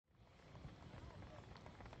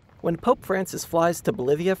When Pope Francis flies to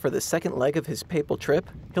Bolivia for the second leg of his papal trip,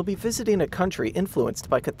 he'll be visiting a country influenced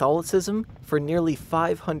by Catholicism for nearly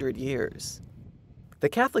 500 years. The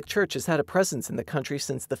Catholic Church has had a presence in the country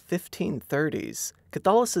since the 1530s.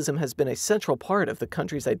 Catholicism has been a central part of the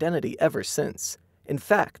country's identity ever since. In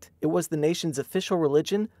fact, it was the nation's official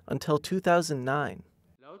religion until 2009.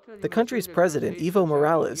 The country's president, Evo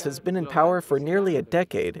Morales, has been in power for nearly a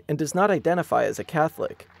decade and does not identify as a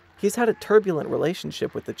Catholic. He's had a turbulent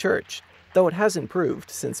relationship with the Church, though it has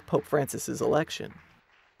improved since Pope Francis's election.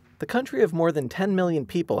 The country of more than 10 million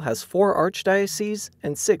people has 4 archdioceses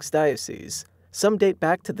and 6 dioceses. Some date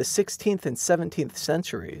back to the 16th and 17th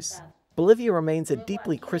centuries. Bolivia remains a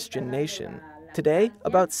deeply Christian nation. Today,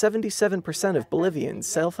 about 77% of Bolivians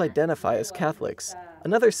self-identify as Catholics.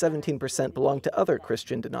 Another 17% belong to other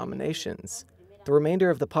Christian denominations. The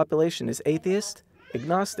remainder of the population is atheist,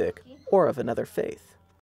 agnostic, or of another faith.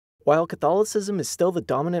 While Catholicism is still the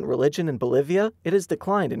dominant religion in Bolivia, it has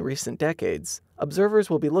declined in recent decades. Observers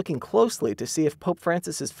will be looking closely to see if Pope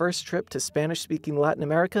Francis's first trip to Spanish-speaking Latin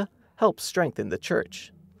America helps strengthen the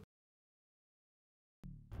Church.